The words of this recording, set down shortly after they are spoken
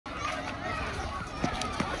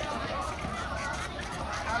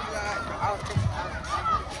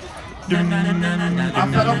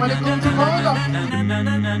Assalamualaikum tout le monde.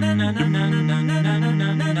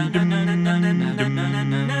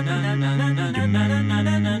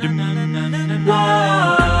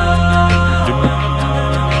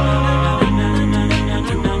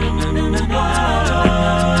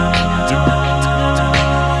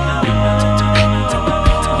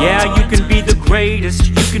 Yeah, you can be the greatest,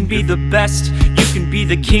 you can be the best, you can be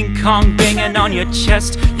the King Kong banging on your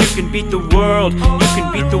chest. You can beat the world, you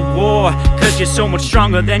can beat the war, cause you're so much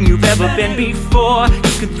stronger than you've ever been before.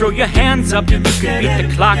 You can throw your hands up, you can beat the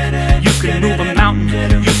clock, you can move a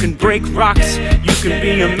mountain, you can break rocks, you can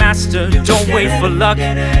be a master, don't wait for luck.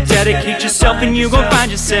 Dedicate yourself and you gon'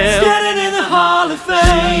 find yourself standing in the Hall of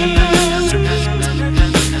Fame.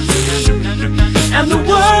 And the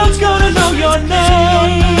world's gonna know your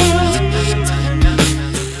name.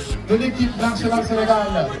 De l'équipe nationale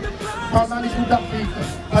Sénégal, pendant les Coupes d'Afrique,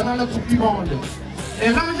 pendant la Coupe du Monde. Et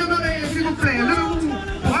là, j'aimerais, s'il vous plaît, levez-vous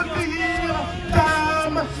pour accueillir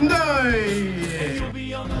Tam Ndoye.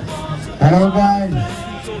 Hello guys,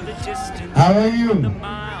 how are you?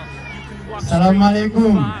 Salam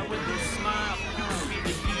alaikum.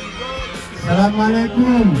 Salam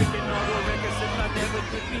alaikum.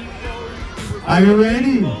 Are you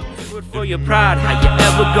ready? Do it for your pride, how you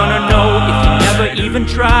ever gonna know if you never even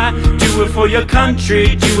try? Do it for your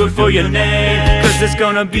country, do it for your name, cause there's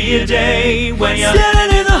gonna be a day when you're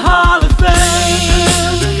standing in the Hall of Fame.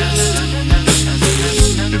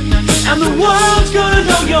 And the world's gonna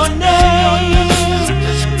know your name.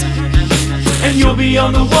 And you'll be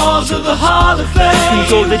on the walls of the Hall of Fame. You can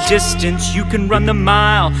go the distance, you can run the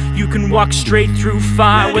mile, you can walk straight through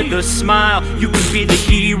fire with a smile. You can be the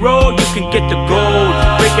hero, you can get the gold,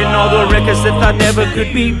 breaking all the records that thought never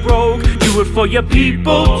could be broke. Do it for your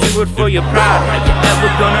people, do it for your pride. How you ever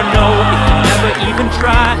gonna know if you never even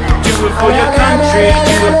try? Do it for your country,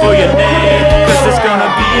 do it for your name, cause there's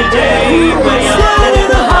gonna be a day when you're standing in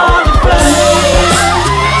the Hall of Fame.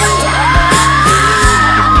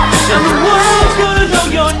 And the world's gonna know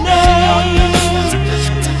your name.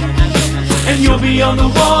 And you'll be on the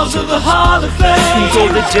walls of the Hall of Fame. You can go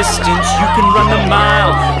the distance, you can run the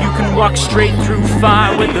mile, you can walk straight through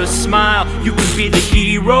fire with a smile. You can be the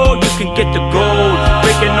hero, you can get the gold,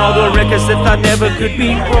 breaking all the records that thought never could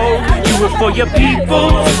be broke. Do it for your people,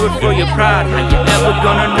 do it for your pride. How you ever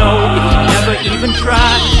gonna know if you never even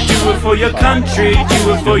try? Do it for your country,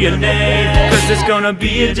 do it for your name, cause there's gonna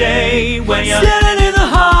be a day when you're standing in the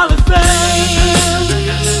Hall of Fame.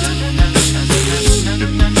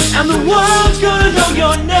 And the world's gonna know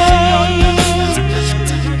your name.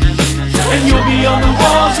 And you'll be on the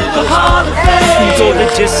walls of the Hall of Fame. You can go the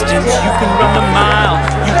distance, you can run the mile,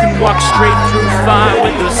 you can walk straight through fire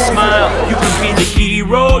with a smile. You can be the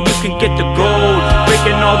hero, you can get the gold,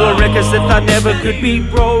 breaking all the records that thought never could be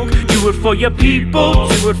broke. Do it for your people,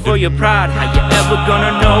 do it for your pride. How you ever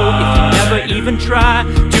gonna know if you never even try?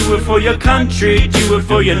 Do it for your country, do it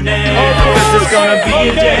for your name, cause there's gonna be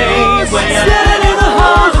a day when you're standing in the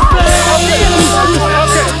Hall of Fame.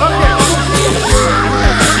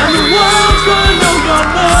 And the world's gonna know your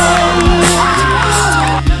name,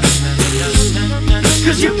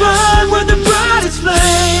 cause you burn with the brightest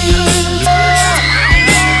flame.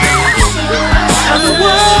 And the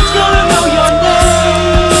world's gonna know your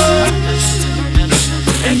name.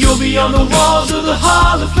 And you'll be on the walls of the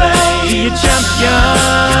Hall of Fame. Be a champion,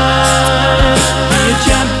 be a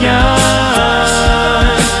champion,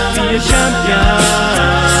 be a champion,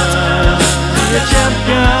 be a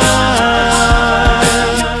champion.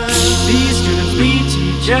 Be students, be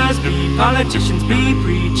teachers, be politicians, be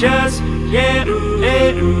preachers. Yeah,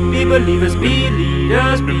 be believers, be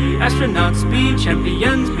leaders, be astronauts, be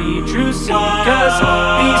champions, be true seekers.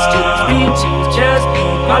 Be students, be teachers, be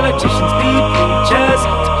politicians, be preachers.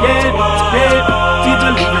 Yeah, be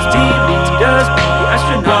believers, be leaders, be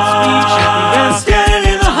astronauts, be champions. Standing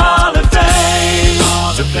in the Hall of Fame.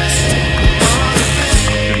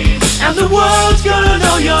 And the world's gonna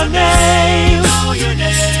know your name.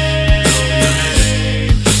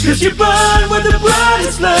 Cause you burn with the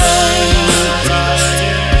brightest flame.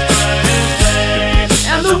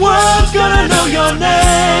 And the world's gonna know your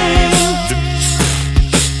name.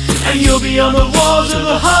 And you'll be on the walls of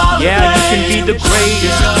the Hall of Fame. Yeah, you can be the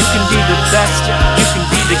greatest, you can be the best, you can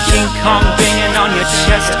be the King Kong banging on your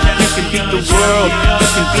chest. You can beat the world, you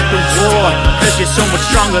can beat the war, cause you're so much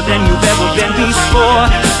stronger than you've ever been before.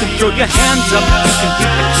 You can throw your hands up, you can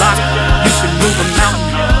beat the clock, you can move a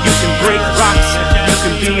mountain, you can break rocks. You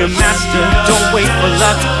can be a master, don't wait for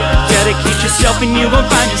luck. Dedicate yourself and you gon'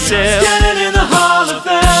 find yourself standing in the Hall of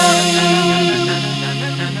Fame.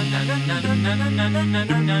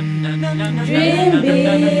 Dream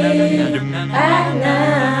big.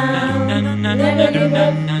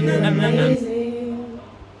 You're amazing.